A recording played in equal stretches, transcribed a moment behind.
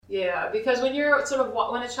Yeah, because when you're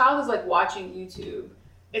when a child is like watching YouTube,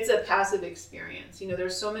 it's a passive experience.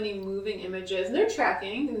 There's so many moving images, and they're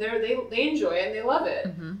tracking, and they enjoy it, and they love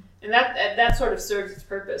it, and that sort of serves its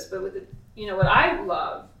purpose. But with what I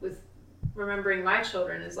love with remembering my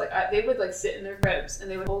children is they would like sit in their cribs,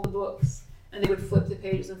 and they would hold the books, and they would flip the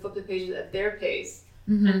pages at their pace,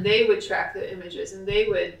 and they would track the images, and they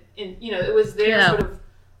would, it was their sort of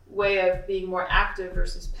way of being more active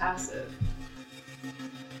versus passive.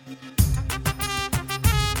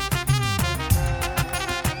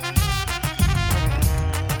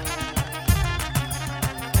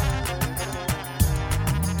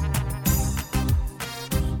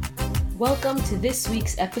 Welcome to this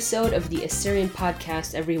week's episode of the Assyrian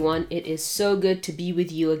Podcast, everyone. It is so good to be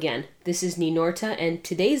with you again. This is Ninorta, and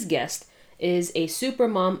today's guest is a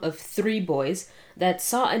supermom of 3 boys that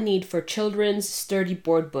saw a need for children's sturdy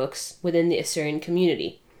board books within the Assyrian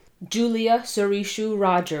community. Julia Sorishu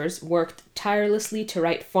Rogers worked tirelessly to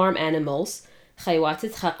write farm animals,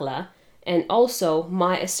 Khaywatit Khakla, and also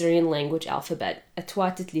my Assyrian language alphabet,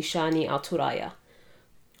 Atwatit Lishani Al-Turaya.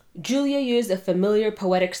 Julia used a familiar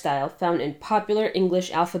poetic style found in popular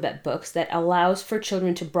English alphabet books that allows for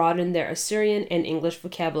children to broaden their Assyrian and English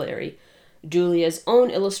vocabulary. Julia's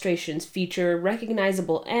own illustrations feature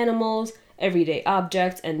recognizable animals, everyday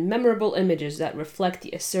objects, and memorable images that reflect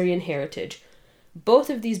the Assyrian heritage. Both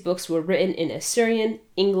of these books were written in Assyrian,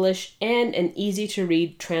 English, and an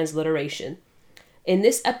easy-to-read transliteration. In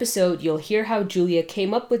this episode, you'll hear how Julia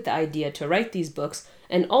came up with the idea to write these books,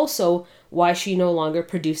 and also why she no longer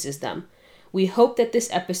produces them. We hope that this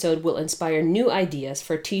episode will inspire new ideas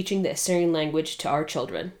for teaching the Assyrian language to our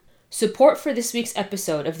children. Support for this week's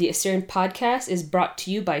episode of the Assyrian Podcast is brought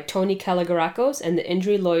to you by Tony Kalogerakos and the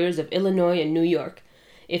injury lawyers of Illinois and New York.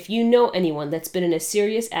 If you know anyone that's been in a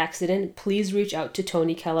serious accident, please reach out to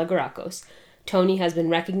Tony Kalogerakos. Tony has been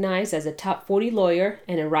recognized as a top 40 lawyer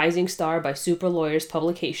and a rising star by Super Lawyers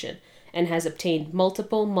publication, and has obtained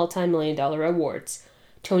multiple multi-million-dollar awards.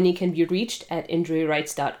 Tony can be reached at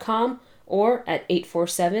injuryrights.com or at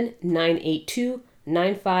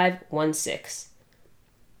 847-982-9516.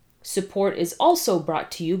 Support is also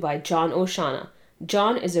brought to you by John Oshana.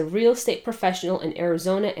 John is a real estate professional in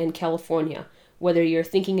Arizona and California. Whether you're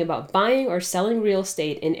thinking about buying or selling real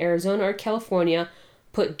estate in Arizona or California,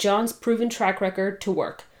 put John's proven track record to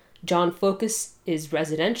work. John's focus is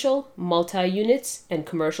residential, multi-units, and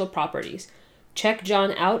commercial properties. Check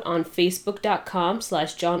John out on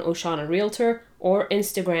Facebook.com/John Oshana Realtor or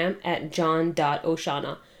Instagram at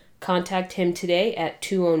john.oshana. Contact him today at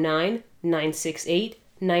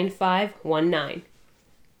 209-968-9519.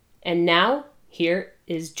 And now, here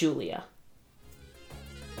is Julia.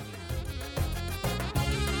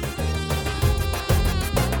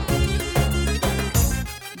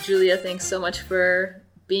 Julia, thanks so much for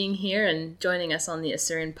being here and joining us on the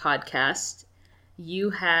Assyrian Podcast. You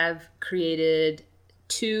have created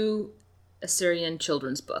 2 Assyrian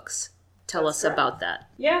children's books. Tell us about that.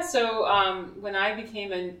 Yeah, so when I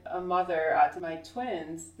became a mother to my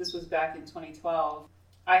twins, this was back in 2012,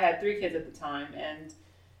 I had 3 kids at the time, and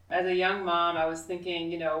as a young mom, I was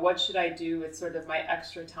thinking, what should I do with sort of my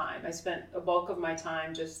extra time? I spent a bulk of my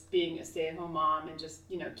time just being a stay-at-home mom and just,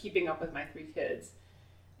 keeping up with my 3 kids.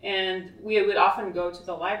 And we would often go to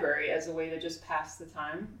the library as a way to just pass the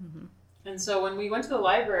time. Mm-hmm. And so when we went to the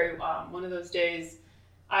library one of those days,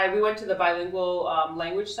 we went to the bilingual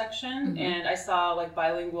language section, and I saw like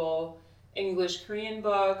bilingual English-Korean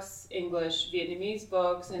books, English-Vietnamese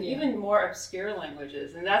books, and even more obscure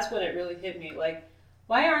languages. And that's when it really hit me, like,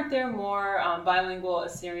 why aren't there more bilingual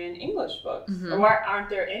Assyrian English books? Or why aren't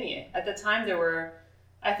there any? At the time there were,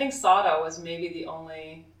 I think Sada was maybe the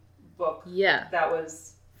only book that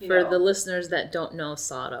was... For the listeners that don't know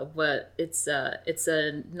Sada, but it's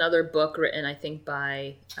another book written, I think,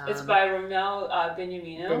 by... it's by Rommel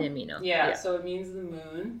Benyamino. Benyamino. Yeah, so it means the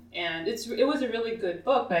moon. And it was a really good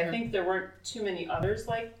book, but I think there weren't too many others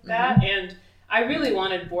like that. And I really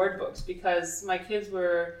wanted board books because my kids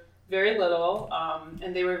were very little,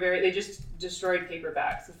 and they just destroyed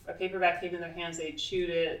paperbacks. If a paperback came in their hands, they chewed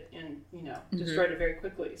it and, destroyed it very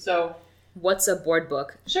quickly. So... What's a board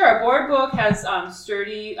book? Sure, a board book has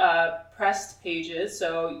sturdy pressed pages,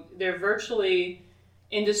 so they're virtually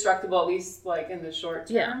indestructible, at least like in the short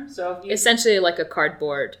term. Yeah. So if essentially like a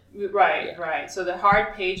cardboard. Right. So the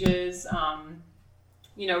hard pages,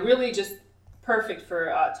 really just perfect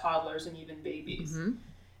for toddlers and even babies. Mm-hmm.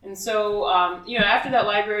 And so, after that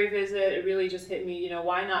library visit, it really just hit me,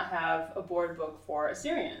 why not have a board book for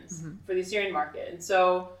Assyrians, for the Assyrian market? And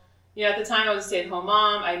so, at the time I was a stay-at-home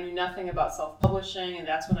mom. I knew nothing about self-publishing, and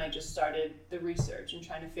that's when I just started the research and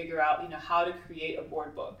trying to figure out, how to create a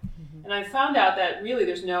board book. Mm-hmm. And I found out that really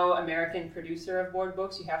there's no American producer of board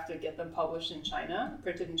books. You have to get them published in China,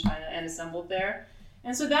 printed in China, and assembled there.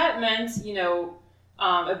 And so that meant,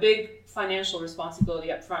 a big financial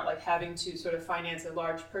responsibility up front, like having to sort of finance a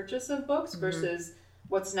large purchase of books versus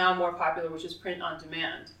what's now more popular, which is print on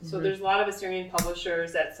demand. Mm-hmm. So there's a lot of Assyrian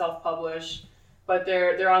publishers that self-publish, but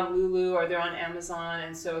they're on Lulu or they're on Amazon,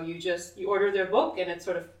 and so you order their book and it's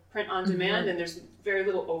sort of print on demand, and there's very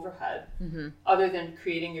little overhead other than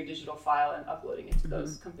creating your digital file and uploading it to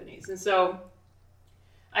those companies. And so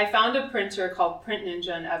I found a printer called Print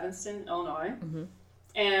Ninja in Evanston, Illinois. Mm-hmm.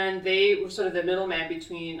 And they were sort of the middleman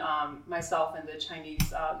between myself and the Chinese,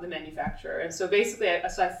 the manufacturer. And so basically, I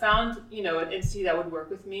found, an entity that would work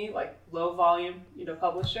with me, like low volume,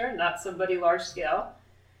 publisher, not somebody large scale.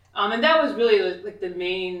 And that was really like the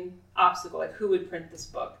main obstacle, like who would print this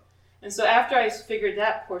book. And so after I figured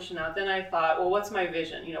that portion out, then I thought, well, what's my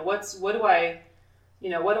vision? What do I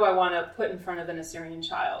want to put in front of an Assyrian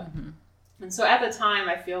child? Mm-hmm. And so at the time,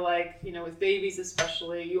 I feel like, with babies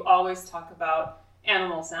especially, you always talk about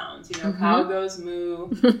animal sounds, cow goes moo,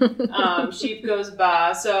 sheep goes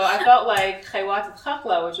ba. So I felt like Khaywaat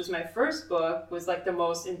al-Khakla, which was my first book, was like the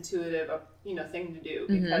most intuitive, thing to do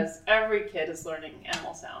because every kid is learning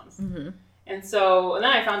animal sounds. Mm-hmm. And then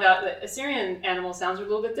I found out that Assyrian animal sounds are a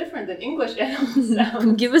little bit different than English animal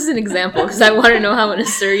sounds. Give us an example, because I want to know how an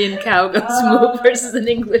Assyrian cow goes moo versus an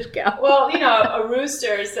English cow. Well, a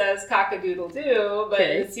rooster says cock-a-doodle-doo, but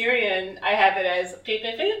in Assyrian, I have it as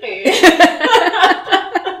qi-qi-qi-qi.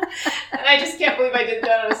 And I just can't believe I did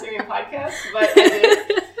that on a Assyrian podcast, but I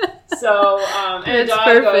did. So, and a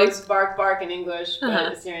dog goes bark, bark in English,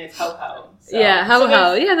 but Assyrian it's ho-ho. So,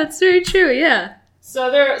 ho-ho. Yeah, that's very true, yeah. So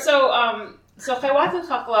Khaywaat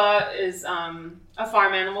al-Khakla is a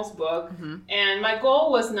farm animals book, and my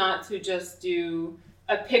goal was not to just do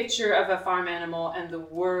a picture of a farm animal and the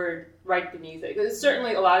word right beneath it. Because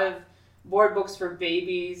certainly a lot of board books for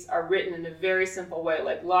babies are written in a very simple way,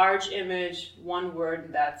 like large image, one word,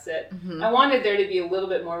 and that's it. Mm-hmm. I wanted there to be a little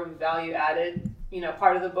bit more of a value added,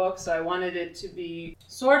 part of the book. So I wanted it to be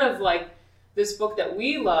sort of like this book that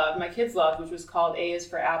we loved, my kids loved, which was called A is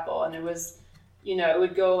for Apple, and it was. It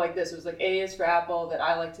would go like this. It was like A is for apple, that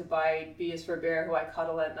I like to bite. B is for bear, who I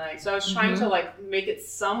cuddle at night. So I was trying to make it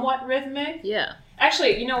somewhat rhythmic. Yeah.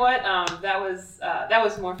 Actually, you know what? That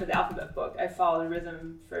was more for the alphabet book. I followed a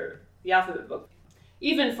rhythm for the alphabet book.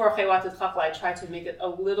 Even for Khaywaat al-Khakla, I tried to make it a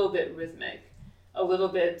little bit rhythmic, a little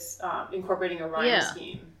bit incorporating a rhyme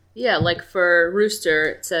scheme. Yeah, like for rooster,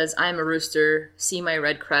 it says, I'm a rooster, see my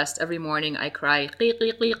red crest. Every morning I cry,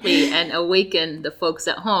 and awaken the folks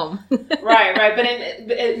at home. Right. But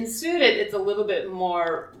in suited, it's a little bit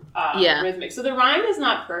more rhythmic. So the rhyme is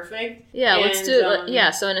not perfect. Yeah, let's do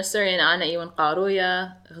it. So in Assyrian, Ana iwan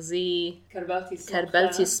qaruya, غزي,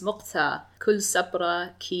 كربلتي سمقتها, كل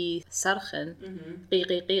سبرة كي سرخن,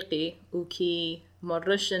 قيقي, وكي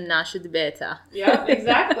مرشن ناشد بيتا. Yeah,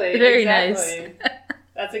 exactly. Very nice.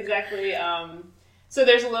 That's exactly, so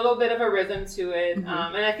there's a little bit of a rhythm to it, and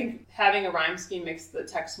I think having a rhyme scheme makes the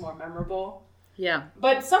text more memorable. Yeah.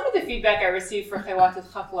 But some of the feedback I received for Khaywaat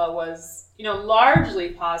al-Khakla was, largely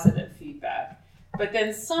positive feedback. But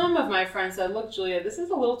then some of my friends said, look, Julia, this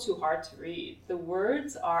is a little too hard to read. The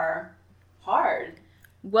words are hard.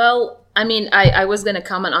 Well, I mean, I was going to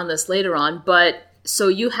comment on this later on, but so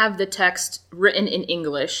you have the text written in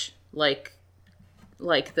English, like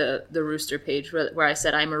the rooster page where I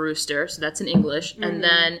said I'm a rooster, so that's in English, and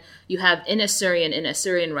then you have in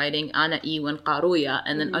Assyrian writing Ana iwan qaruya,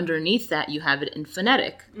 and then underneath that you have it in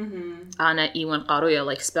phonetic Ana iwan qaruya,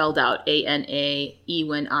 like spelled out ANA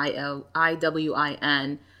iwan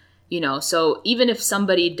IWIN. So even if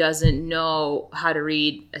somebody doesn't know how to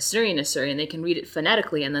read Assyrian, they can read it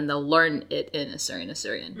phonetically, and then they'll learn it in Assyrian,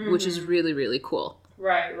 which is really, really cool.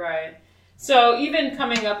 Right. So even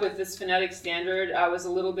coming up with this phonetic standard, I was a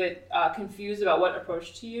little bit confused about what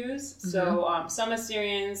approach to use. So some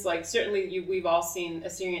Assyrians, like certainly we've all seen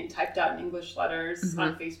Assyrian typed out in English letters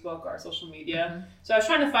on Facebook or social media. So I was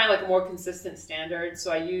trying to find like a more consistent standard.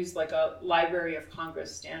 So I used like a Library of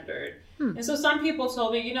Congress standard. And so some people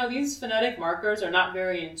told me, these phonetic markers are not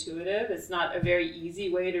very intuitive. It's not a very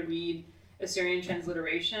easy way to read Assyrian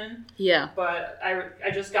transliteration. Yeah. But I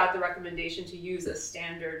just got the recommendation to use a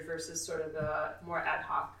standard versus sort of a more ad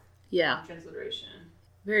hoc transliteration.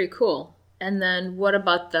 Very cool. And then what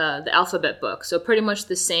about the alphabet book? So pretty much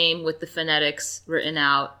the same with the phonetics written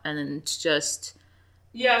out, and then it's just...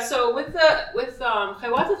 Yeah, so with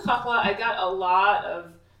Khaywaat al-Khakla, I got a lot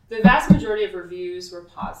of the vast majority of reviews were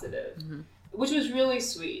positive, which was really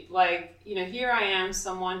sweet. Like, here I am,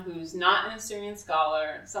 someone who's not an Assyrian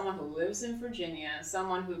scholar, someone who lives in Virginia,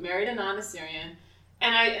 someone who married a non-Assyrian,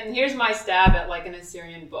 and here's my stab at like an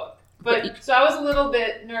Assyrian book. But so I was a little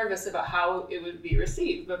bit nervous about how it would be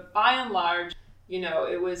received, but by and large,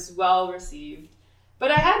 it was well received.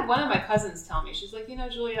 But I had one of my cousins tell me, she's like,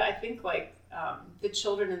 Julia, I think like the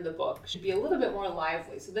children in the book should be a little bit more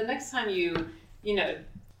lively. So the next time you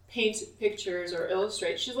paint pictures or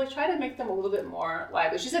illustrate, she's like, try to make them a little bit more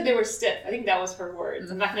lively. She said they were stiff. I think that was her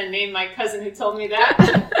words. I'm not going to name my cousin who told me that.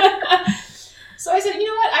 So I said, you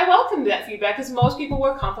know what? I welcomed that feedback because most people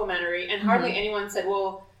were complimentary and hardly anyone said,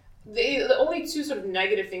 well, the only two sort of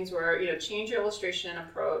negative things were, change your illustration and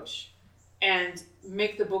approach and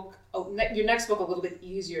make the book, your next book, a little bit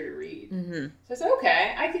easier to read. So I said,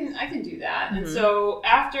 okay, I can do that. And so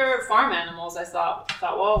after Farm Animals, I thought,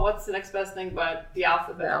 well, what's the next best thing but the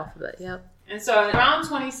alphabet? The alphabet, yep. And so around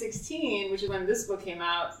 2016, which is when this book came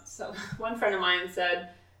out, so one friend of mine said,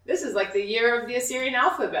 this is like the year of the Assyrian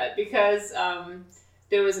alphabet because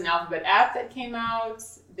there was an alphabet app that came out.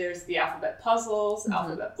 There's the alphabet puzzles,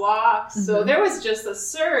 alphabet blocks. So there was just a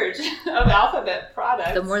surge of alphabet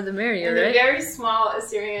products. The more the merrier, right? In the very small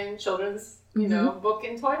Assyrian children's, book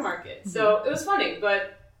and toy market. So it was funny,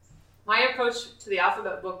 but my approach to the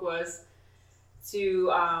alphabet book was to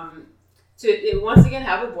once again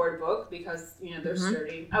have a board book because, they're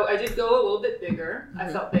sturdy. I did go a little bit bigger. I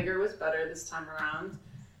felt bigger was better this time around.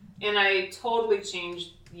 And I totally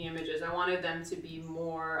changed the images. I wanted them to be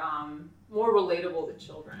more relatable to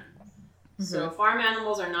children. So Farm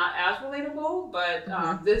Animals are not as relatable,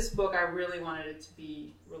 but this book I really wanted it to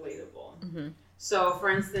be relatable. So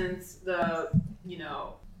for instance, the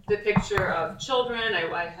picture of children,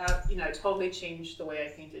 I totally changed the way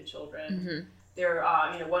I painted children. There,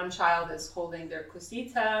 one child is holding their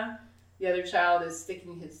kosita, the other child is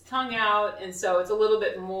sticking his tongue out, and so it's a little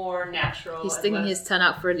bit more natural. He's sticking his tongue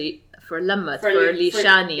out for Lammat, for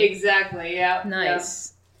Lishani. Exactly, yeah.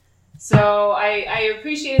 Nice. Yeah. So I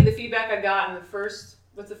appreciated the feedback I got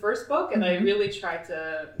with the first book, and I really tried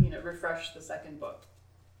to, refresh the second book.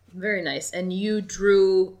 Very nice. And you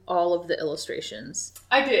drew all of the illustrations.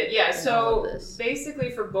 I did, yeah. So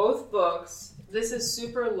basically for both books, this is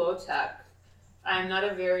super low tech. I'm not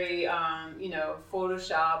a very,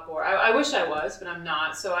 Photoshop I wish I was, but I'm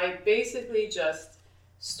not. So I basically just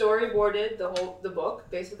storyboarded the book.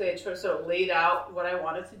 Basically, I sort of laid out what I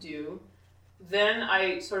wanted to do. Then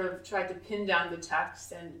I sort of tried to pin down the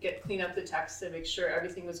text and clean up the text to make sure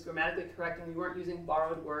everything was grammatically correct and we weren't using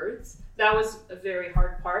borrowed words. That was a very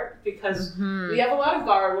hard part because we have a lot of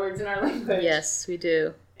borrowed words in our language. Yes, we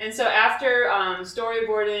do. And so after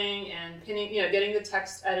storyboarding and pinning, getting the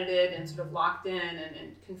text edited and sort of locked in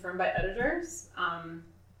and confirmed by editors,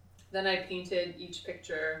 then I painted each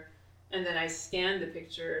picture and then I scanned the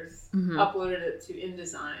pictures, uploaded it to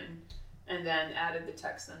InDesign, and then added the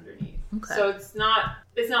text underneath. Okay. So it's not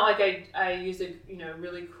like I used a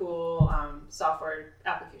really cool software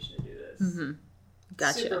application to do this.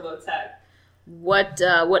 Gotcha. Super low tech. What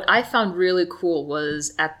I found really cool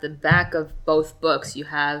was at the back of both books you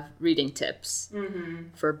have reading tips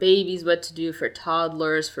for babies, what to do, for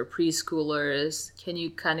toddlers, for preschoolers. Can you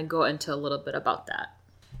kind of go into a little bit about that?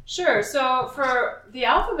 Sure. So for the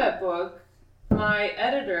alphabet book, my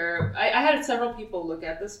editor, I had several people look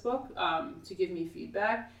at this book to give me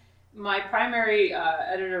feedback. My primary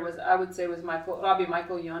editor was Rabbi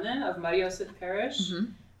Michael Yonen of Mar Yosef Parish.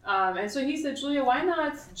 And so he said, Julia, why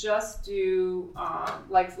not just do,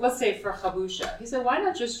 let's say for Chabusha. He said, why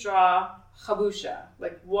not just draw Chabusha,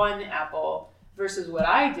 like one apple, versus what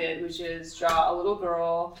I did, which is draw a little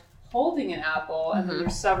girl holding an apple, and then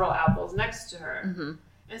there's several apples next to her.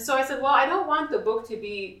 And so I said, well, I don't want the book to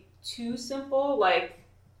be too simple, like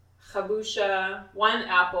Chabusha, one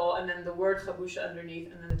apple, and then the word Chabusha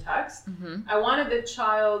underneath, and then the text. I wanted the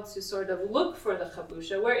child to sort of look for the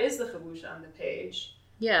Chabusha. Where is the Chabusha on the page?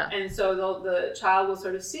 Yeah. And so the child will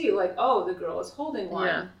sort of see, like, oh, the girl is holding one.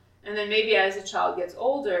 Yeah. And then maybe as the child gets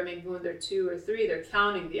older, maybe when they're 2 or 3, they're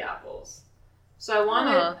counting the apples. So I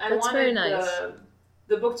wanted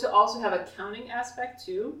the book to also have a counting aspect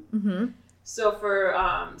too. So for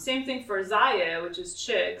same thing for Zaya, which is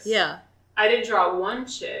chicks. Yeah. I didn't draw one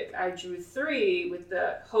chick. I drew 3 with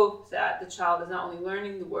the hope that the child is not only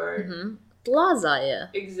learning the word. Zaya.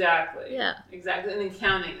 Exactly. Yeah. Exactly. And then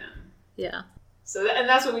counting them. Yeah. So and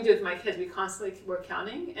that's what we do with my kids. We constantly were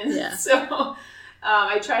counting. And so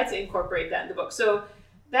I tried to incorporate that in the book. So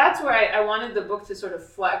that's where I wanted the book to sort of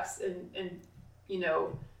flex and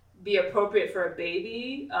be appropriate for a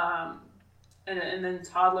baby. and then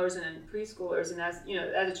toddlers and then preschoolers. And as you know,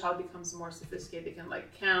 as a child becomes more sophisticated, they can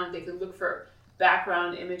like count. They can look for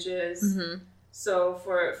background images. Mm-hmm. So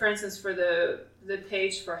for instance, for the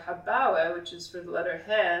page for Habawa, which is for the letter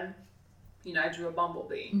He, I drew a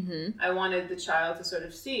bumblebee. Mm-hmm. I wanted the child to sort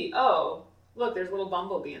of see, oh, look, there's a little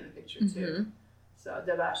bumblebee in the picture too. Mm-hmm. So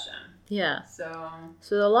Dabashem. Yeah. So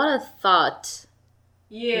a lot of thought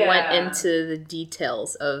yeah. went into the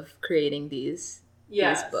details of creating these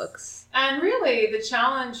books. And really, the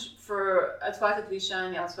challenge for Atwatat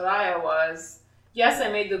Lishan Al Soraya was, yes, I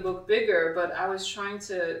made the book bigger, but I was trying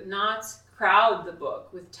to not crowd the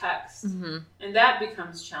book with text. Mm-hmm. And that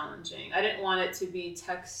becomes challenging. I didn't want it to be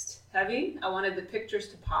text heavy. I wanted the pictures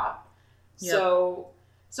to pop. Yep.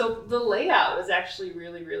 So the layout was actually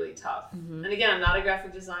really, really tough. Mm-hmm. And again, I'm not a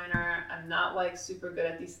graphic designer. I'm not like super good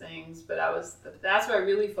at these things, but that's what I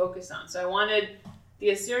really focused on. So I wanted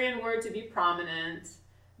the Assyrian word to be prominent,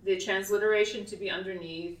 the transliteration to be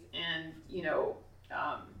underneath, and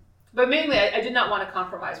but mainly I did not want to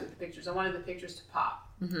compromise with the pictures. I wanted the pictures to pop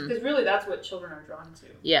because really that's what children are drawn to.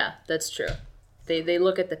 Yeah, that's true. They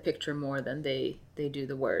look at the picture more than they do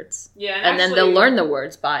the words. Yeah, and then they'll learn the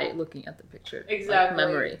words by looking at the picture. Exactly. Like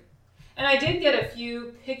memory. And I did get a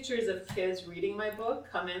few pictures of kids reading my book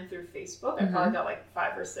come in through Facebook. I probably got like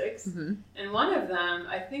 5 or 6. Mm-hmm. And one of them,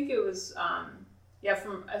 I think it was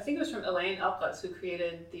from Elaine Elkas, who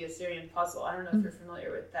created the Assyrian puzzle. I don't know if you're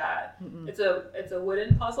familiar with that. Mm-mm. It's a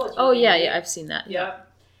wooden puzzle. It's really neat. I've seen that. Yeah.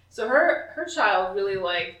 So her child really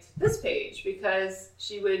liked this page because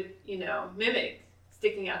she would, mimic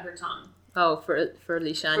sticking out her tongue. Oh, for Lishani? For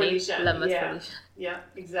Lishani, yeah. For Lishani. Yeah,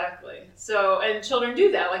 exactly. So, and children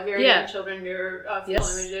do that, like very young children mirror full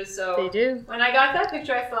images. So they do. When I got that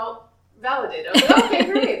picture, I felt validated. I was like, okay,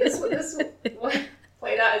 great. This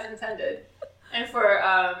played out as intended. And for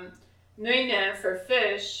Nuine, for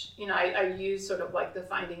fish, I used sort of like the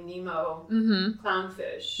Finding Nemo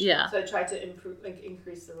clownfish. Yeah. So I tried to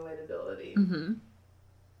increase the relatability. Mm-hmm.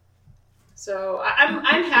 So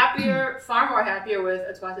I'm happier, far more happier with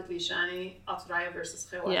Atwatat Lishani, Atraya versus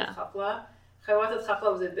Khawatat Khapla. Khawatat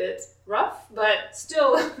Khapla was a bit rough, but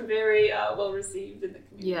still very well received in the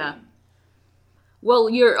community. Yeah. Well,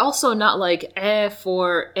 you're also not like is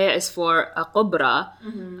for a qubra,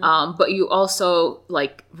 but you also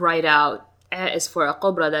like write out is for a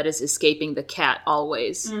qubra that is escaping the cat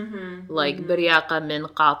always, like biriyaqa min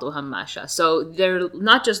qatu hammasha. So they're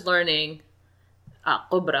not just learning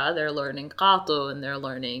qubra, they're learning qatu, and they're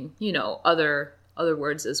learning other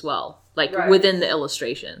words as well, like within the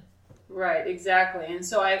illustration. Right, exactly. And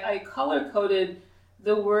so I color coded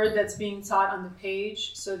the word that's being taught on the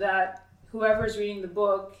page so that whoever's reading the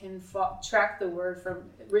book can track the word from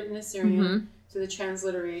written Assyrian to the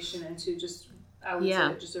transliteration and to just, I would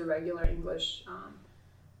say, just a regular English,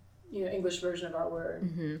 English version of our word.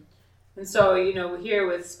 Mm-hmm. And so, here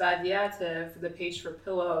with Spadiate, for the page for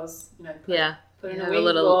pillows, put in a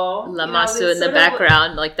little lamasu in the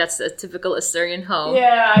background, like that's a typical Assyrian home.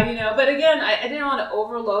 Yeah, but again, I didn't want to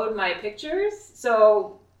overload my pictures,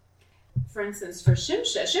 so. For instance, for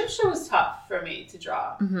Shimsha was tough for me to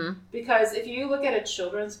draw because if you look at a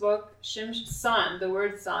children's book, sun, the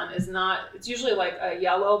word sun is not, it's usually like a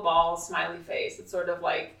yellow ball smiley face. It's sort of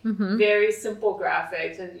like very simple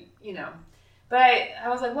graphics and, but I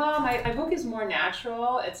was like, well, my book is more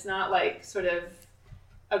natural. It's not like sort of,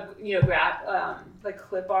 like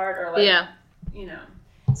clip art or like,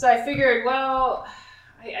 so I figured, well,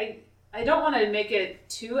 I don't want to make it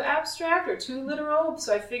too abstract or too literal,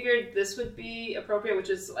 so I figured this would be appropriate, which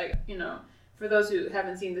is like, for those who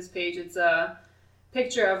haven't seen this page, it's a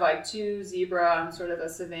picture of like 2 zebra on sort of a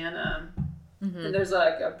savanna, and there's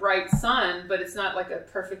like a bright sun, but it's not like a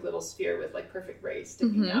perfect little sphere with like perfect rays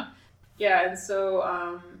sticking out. Yeah, and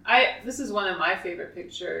so this is one of my favorite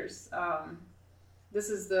pictures. This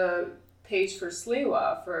is the page for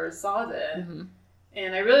Sliwa, for Sadeh,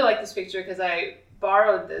 and I really like this picture because I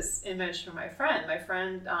borrowed this image from my friend. My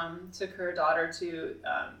friend took her daughter to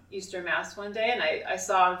Easter Mass one day, and I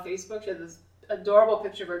saw on Facebook she had this adorable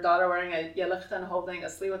picture of her daughter wearing a yelichtan holding a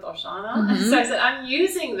sliwat oshana. And so I said, I'm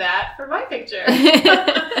using that for my picture.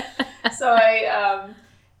 So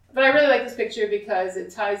but I really like this picture because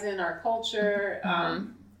it ties in our culture.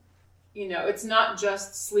 It's not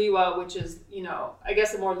just sliwa, which is, I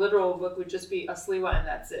guess a more literal book would just be a sliwa and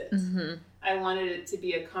that's it. I wanted it to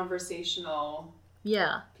be a conversational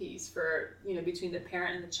piece for, between the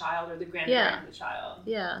parent and the child or the grandparent and the child.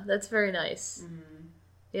 Yeah, that's very nice.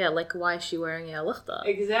 Yeah, like why is she wearing a lichta?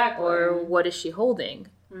 Exactly. Or what is she holding?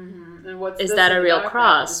 And what's is that a real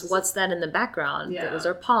cross? What's that in the background? Those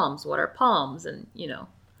are palms. What are palms? And,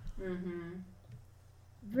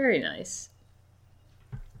 Very nice.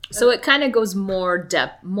 So it kind of goes more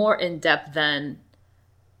in depth than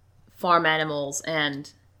farm animals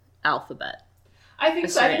and alphabet. I think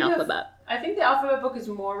so. Alphabet. I think the alphabet book is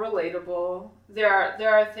more relatable. There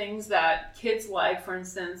are things that kids like. For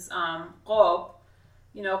instance, Qop.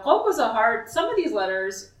 Qop was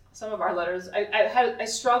some of our letters. I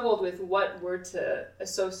struggled with what word to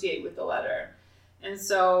associate with the letter, and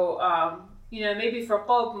so maybe for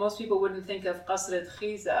Qop, most people wouldn't think of Qasr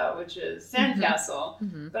Khiza, which is sandcastle.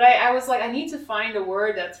 Mm-hmm. But I was like, I need to find a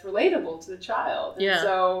word that's relatable to the child. And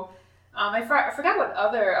so I forgot what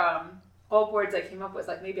other Qop words I came up with,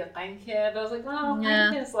 like maybe a Qainkib. I was like, well,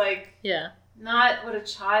 Qainkib is like not what a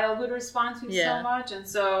child would respond to so much. And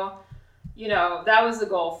so, that was the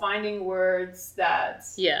goal, finding words that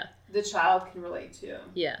the child can relate to.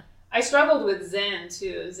 Yeah. I struggled with Zen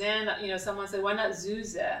too. Zen, someone said, why not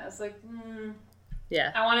Zuze? I was like,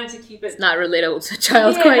 I wanted to keep it. It's not relatable to a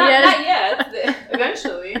child quite yet. Not yet,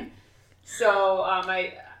 eventually. So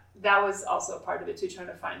that was also a part of it too, trying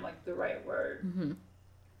to find like the right word. Mm-hmm.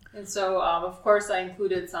 And so, of course, I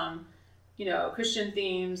included some, Christian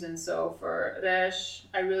themes. And so for Resh,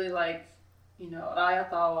 I really like, Raya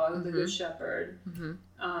Tawa, the Good Shepherd. Mm-hmm.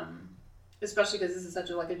 Especially because this is such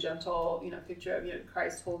a gentle, picture of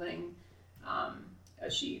Christ holding a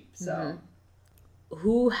sheep. So,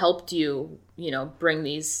 who helped you, bring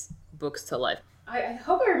these books to life? I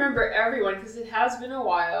hope I remember everyone because it has been a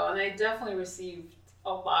while, and I definitely received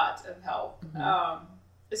a lot of help.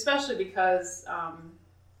 Especially because,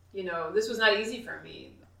 this was not easy for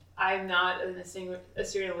me. I'm not an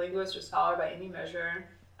Assyrian linguist or scholar by any measure.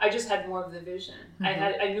 I just had more of the vision.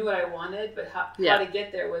 I knew what I wanted, but how to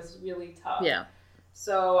get there was really tough. Yeah.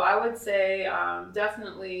 So I would say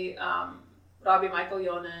definitely Rabbi Michael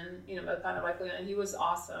Yonan, Elkanah Michael Yonan. He was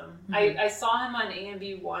awesome. I saw him on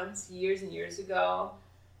AMB once years and years ago,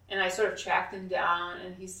 and I sort of tracked him down,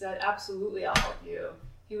 and he said, "Absolutely, I'll help you."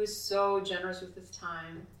 He was so generous with his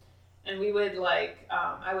time, and we would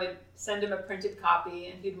I would send him a printed copy,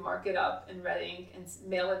 and he'd mark it up in red ink and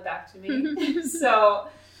mail it back to me. So.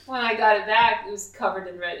 When I got it back, it was covered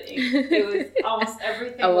in red ink. It was almost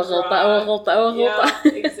everything was wrong. Yeah,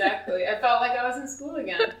 exactly. I felt like I was in school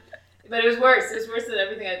again. But it was worse. It was worse than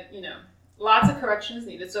everything lots of corrections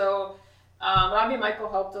needed. So Rabbi Michael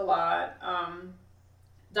helped a lot.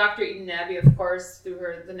 Dr. Eden Nabi, of course,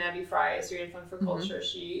 through the Nabi Fry Assyrian Fund for Culture,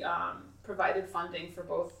 she provided funding for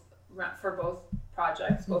both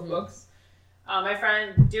projects, both books.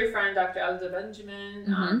 My dear friend, Dr. Alda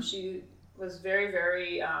Benjamin, she was very,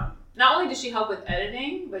 very, not only did she help with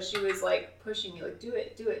editing, but she was pushing me, do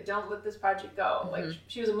it, don't let this project go.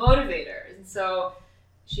 She was a motivator. And so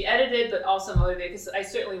she edited, but also motivated, because I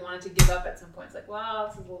certainly wanted to give up at some points. Well,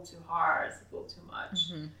 this is a little too hard, it's a little too much.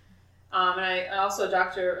 And I also,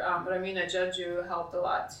 Dr. Ramina Judju helped a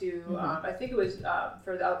lot too. I think it was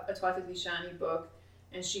for the Atwat Lishani book,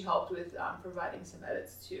 and she helped with providing some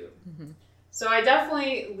edits too. So I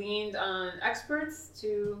definitely leaned on experts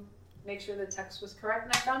to make sure the text was correct,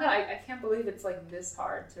 and I found out I can't believe it's this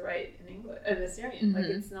hard to write in English, in Assyrian.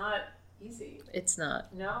 It's not easy. It's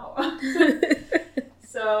not. No.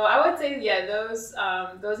 So I would say,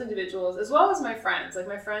 those individuals, as well as my friends,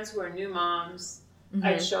 my friends who are new moms,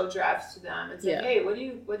 I'd show drafts to them and say, hey, what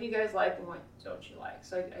do you guys like and what don't you like?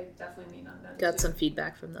 So I definitely lean on them. Got some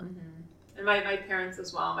feedback from them. And my parents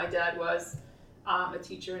as well. My dad was a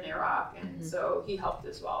teacher in Iraq, and so he helped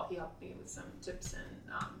as well. He helped me with some tips and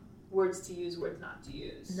words to use, words not to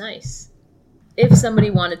use. Nice. If somebody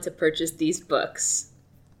wanted to purchase these books,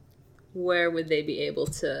 where would they be able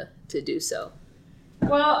to do so?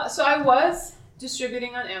 Well, so I was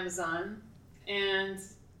distributing on Amazon, and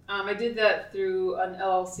I did that through an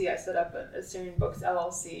LLC. I set up an Assyrian Books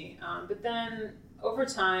LLC. But then over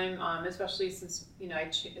time, especially since I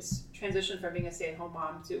transitioned from being a stay-at-home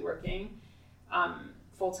mom to working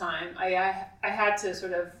full-time, I had to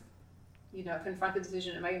sort of confront the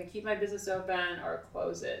decision, am I going to keep my business open or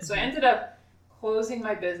close it? So I ended up closing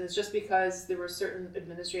my business just because there were certain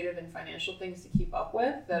administrative and financial things to keep up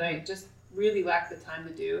with that I just really lacked the time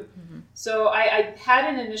to do. So I had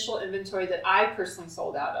an initial inventory that I personally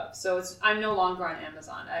sold out of. So I'm no longer on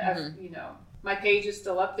Amazon. I've my page is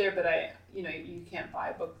still up there, but you can't buy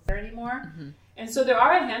a book there anymore. And so there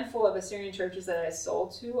are a handful of Assyrian churches that I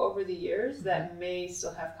sold to over the years that may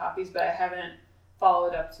still have copies, but I haven't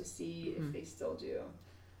followed up to see if they still do.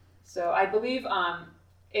 So I believe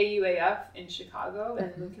AUAF in Chicago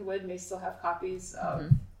and Lincolnwood may still have copies of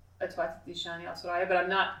Atwat Lishani Al Soraya, but I'm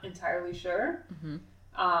not entirely sure.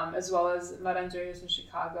 As well as Mar Andreas in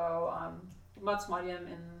Chicago, Matz Mariam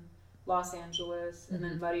in Los Angeles, and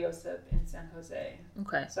then Maria Josep in San Jose.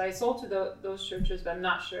 Okay. So I sold to those churches, but I'm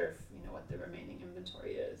not sure if what the remaining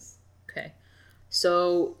inventory is. Okay.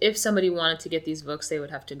 So if somebody wanted to get these books, they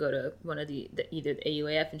would have to go to one of either the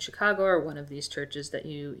AUAF in Chicago or one of these churches that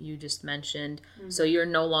you just mentioned. Mm-hmm. So you're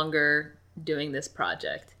no longer doing this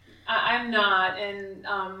project. I'm not, and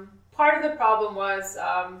part of the problem was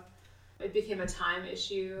it became a time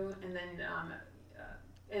issue, and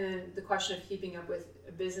then the question of keeping up with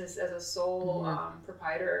a business as a sole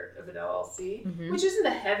proprietor of an LLC, which isn't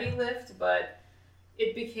a heavy lift, but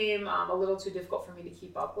it became a little too difficult for me to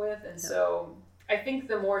keep up with. And so I think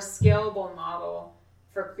the more scalable model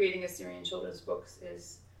for creating Assyrian children's books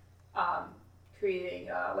is creating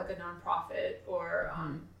like a nonprofit or,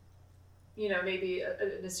 maybe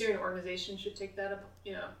an Assyrian organization should take that up,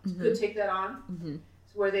 could take that on,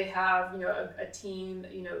 where they have, a team,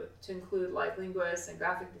 to include like linguists and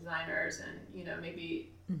graphic designers and, maybe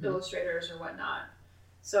illustrators or whatnot.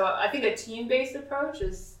 So I think a team-based approach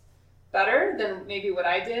is better than maybe what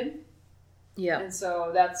I did. Yeah. And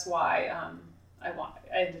so that's why I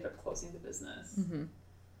ended up closing the business.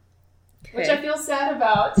 Okay. Which I feel sad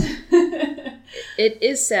about. It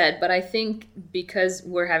is sad, but I think because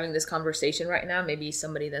we're having this conversation right now, maybe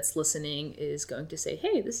somebody that's listening is going to say,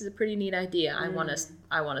 "Hey, this is a pretty neat idea. I want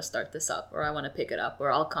to start this up, or I want to pick it up,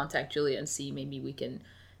 or I'll contact Julia and see maybe we can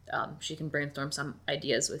she can brainstorm some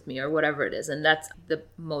ideas with me," or whatever it is. And that's the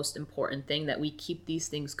most important thing, that we keep these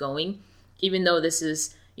things going, even though this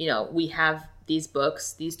is, we have these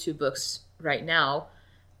books, these 2 books right now,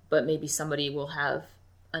 but maybe somebody will have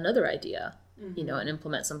another idea, and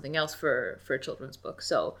implement something else for a children's book.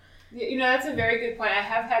 So, that's a very good point. I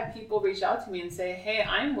have had people reach out to me and say, "Hey,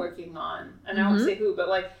 I'm working on," and I won't say who, but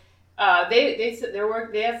like,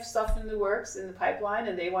 they have stuff in the works, in the pipeline,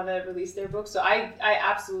 and they want to release their book. So I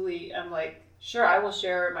absolutely am like, sure, I will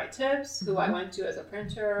share my tips, who I went to as a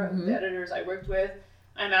printer, the editors I worked with.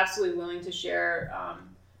 I'm absolutely willing to share,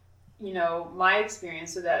 my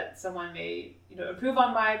experience so that someone may, improve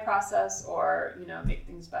on my process or, make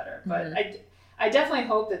things better. But I definitely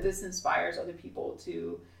hope that this inspires other people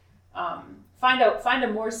to find a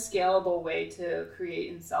more scalable way to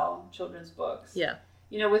create and sell children's books. Yeah.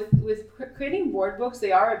 With creating board books,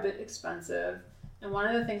 they are a bit expensive. And one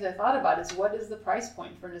of the things I thought about is, what is the price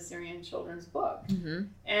point for an Assyrian children's book?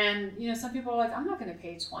 And, some people are like, I'm not going to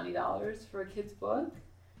pay $20 for a kid's book.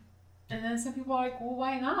 And then some people are like, well,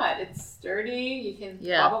 why not? It's sturdy. You can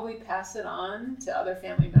probably pass it on to other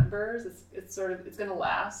family members. It's going to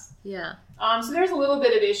last. Yeah. So there's a little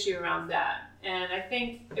bit of issue around that. And I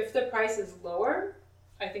think if the price is lower,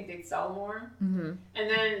 I think they'd sell more. And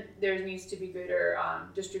then there needs to be greater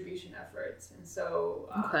distribution efforts. And so,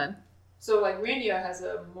 so like Randia has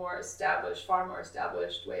a far more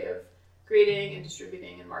established way of creating and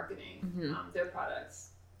distributing and marketing their products.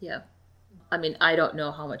 Yeah. I mean, I don't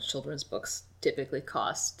know how much children's books typically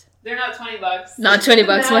cost. They're not $20. Not $20,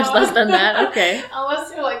 no. Much less than that. Okay.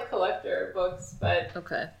 Unless they're like collector books, but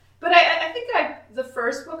okay. But I think the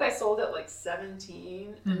first book I sold at like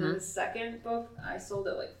 17, and then the second book I sold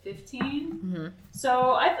at like 15.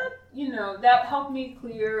 So I thought that helped me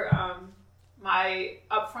clear my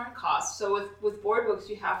upfront costs. So with board books,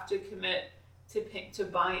 you have to commit to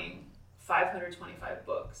buying 525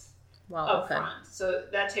 books. Wow, up front. So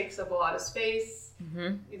that takes up a lot of space.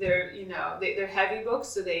 They're heavy books,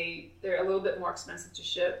 so they're a little bit more expensive to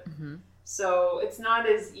ship. So it's not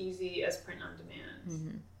as easy as print on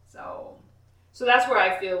demand. So that's where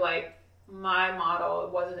I feel like my model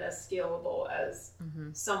wasn't as scalable as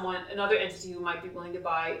another entity who might be willing to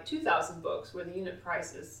buy 2,000 books, where the unit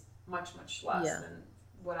price is much, much less than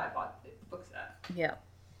what I bought the books at. Yeah.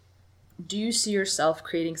 Do you see yourself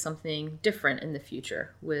creating something different in the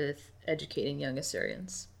future with educating young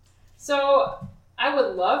Assyrians? So I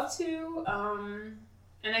would love to.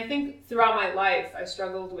 And I think throughout my life, I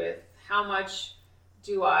struggled with how much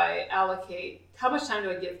time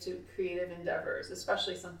do I give to creative endeavors,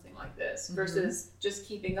 especially something like this, versus just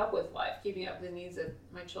keeping up with life, keeping up with the needs of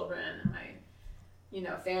my children and my,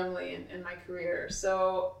 family and my career.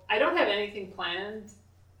 So I don't have anything planned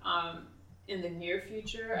in the near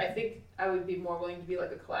future. I think I would be more willing to be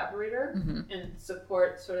like a collaborator and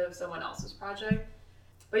support sort of someone else's project.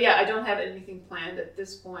 But yeah, I don't have anything planned at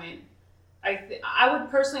this point. I would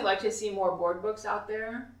personally like to see more board books out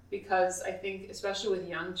there, because I think, especially with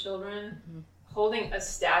young children, holding a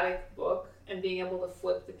static book and being able to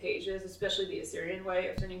flip the pages, especially the Assyrian way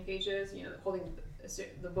of turning pages, holding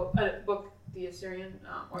the book, the Assyrian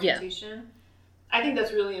orientation. I think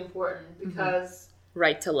that's really important, because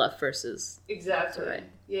right to left versus exactly to right.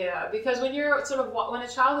 Yeah, because when you're when a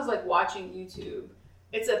child is like watching YouTube,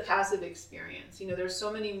 it's a passive experience. There's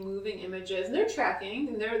so many moving images, and they're tracking,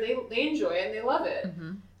 and they enjoy it, and they love it,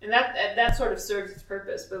 and that sort of serves its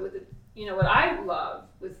purpose. But with what I love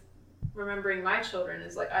with remembering my children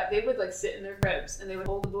is they would sit in their cribs, and they would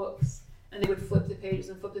hold the books, and they would flip the pages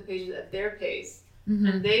at their pace,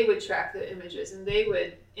 and they would track the images, and they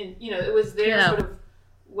would, it was their sort of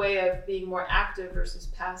way of being more active versus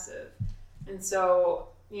passive. And so,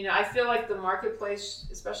 I feel like the marketplace,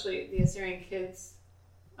 especially the Assyrian Kids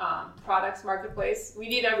products marketplace, we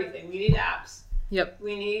need everything. We need apps. Yep.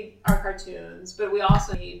 We need our cartoons, but we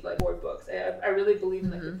also need board books. I really believe in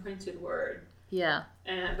the printed word. Yeah.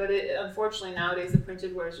 But unfortunately nowadays the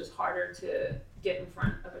printed word is just harder to get in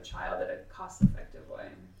front of a child at a cost-effective way.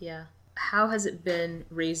 Yeah. How has it been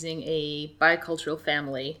raising a bicultural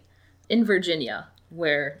family in Virginia,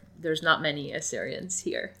 where there's not many Assyrians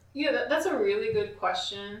here? Yeah, that's a really good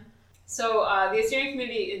question. So the Assyrian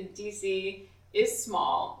community in DC is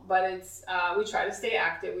small, but it's we try to stay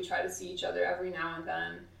active. We try to see each other every now and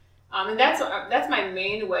then, and that's my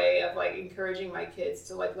main way of encouraging my kids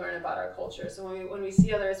to learn about our culture. So when we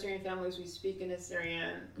see other Assyrian families, we speak in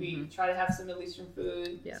Assyrian. We try to have some Middle Eastern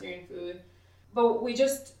food, Assyrian food. But we've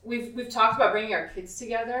talked about bringing our kids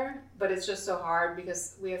together, but it's just so hard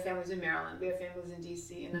because we have families in Maryland, we have families in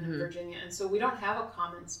DC, and then in Virginia, and so we don't have a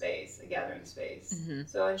common space, a gathering space.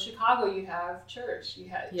 So in Chicago, you have church.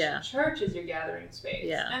 Church is your gathering space,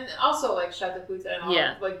 and also Chattapoota and all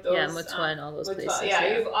those, Mutwa and all those places. You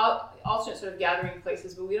have alternate sort of gathering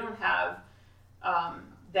places, but we don't have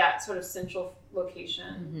that sort of central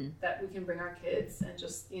location that we can bring our kids and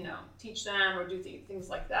just teach them or do things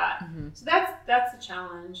like that. So that's the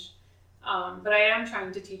challenge. But I am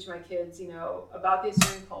trying to teach my kids about the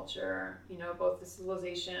Assyrian culture, both the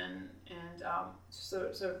civilization and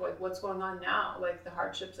sort of what's going on now, the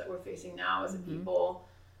hardships that we're facing now as a people.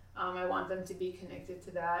 I want them to be connected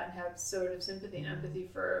to that and have sort of sympathy and empathy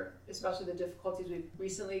for especially the difficulties we've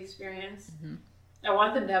recently experienced. I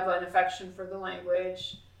want them to have an affection for the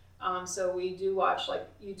language. So we do watch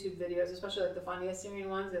YouTube videos, especially the funny Assyrian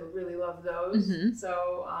ones. They really love those.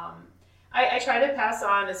 So I try to pass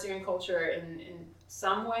on Assyrian culture in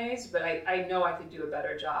some ways, but I know I could do a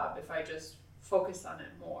better job if I just focus on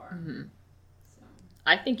it more. So.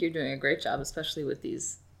 I think you're doing a great job, especially with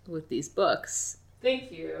these books.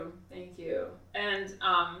 Thank you. And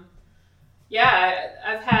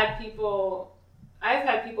I've had people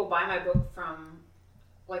buy my book from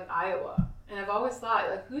Iowa. And I've always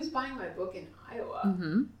thought, who's buying my book in Iowa?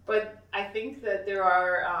 But I think that there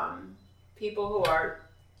are people who are,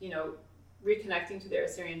 reconnecting to their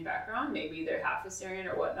Assyrian background. Maybe they're half Assyrian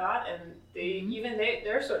or whatnot, and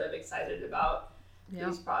they're sort of excited about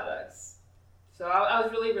these products. So I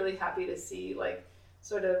was really, really happy to see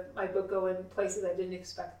sort of my book go in places I didn't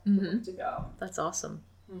expect the book to go. That's awesome.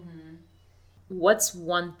 What's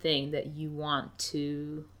one thing that you want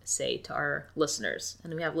to say to our listeners?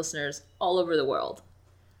 And we have listeners all over the world.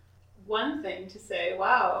 One thing to say,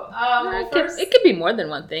 wow. It could be more than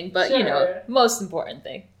one thing, but sure. Most important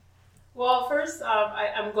thing. Well, first,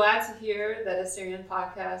 I'm glad to hear that Assyrian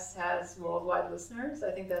Podcast has worldwide listeners.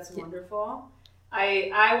 I think that's wonderful.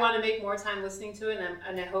 I want to make more time listening to it,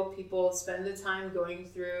 and I hope people spend the time going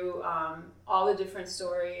through all the different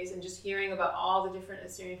stories and just hearing about all the different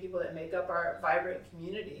Assyrian people that make up our vibrant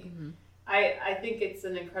community. I think it's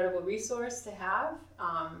an incredible resource to have.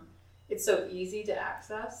 It's so easy to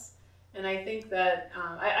access. And I think that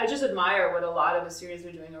I just admire what a lot of Assyrians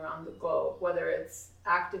are doing around the globe, whether it's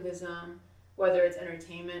activism, whether it's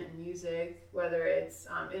entertainment and music, whether it's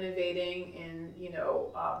innovating in,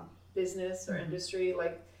 business or industry.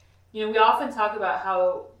 We often talk about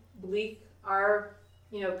how bleak our,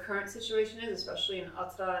 current situation is, especially in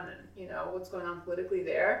Atra and, what's going on politically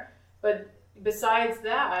there. But besides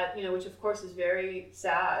that, which of course is very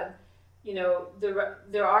sad,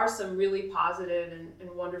 there are some really positive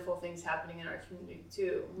and wonderful things happening in our community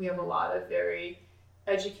too. We have a lot of very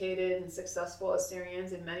educated and successful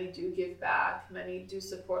Assyrians, and many do give back. Many do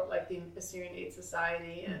support the Assyrian Aid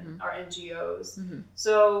Society and our NGOs.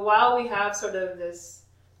 So while we have sort of this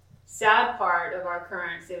sad part of our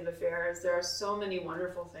current state of affairs, there are so many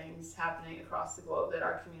wonderful things happening across the globe that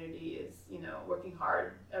our community is, working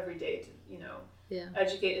hard every day to,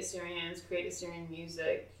 educate Assyrians, create Assyrian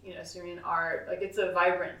music, Assyrian art. It's a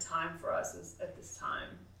vibrant time for us at this time.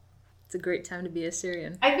 It's a great time to be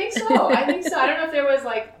Assyrian. I think so. I don't know if there was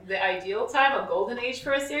the ideal time, a golden age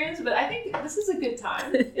for Assyrians, but I think this is a good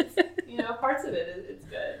time. It's, parts of it, it's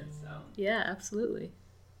good. So. Yeah, absolutely.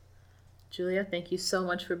 Julia, thank you so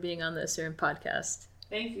much for being on the Assyrian Podcast.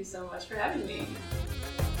 Thank you so much for having me.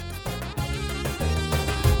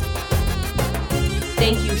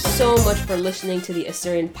 Thank you so much for listening to the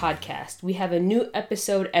Assyrian Podcast. We have a new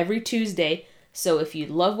episode every Tuesday, so if you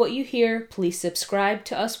love what you hear, please subscribe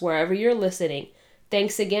to us wherever you're listening.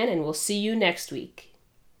 Thanks again, and we'll see you next week.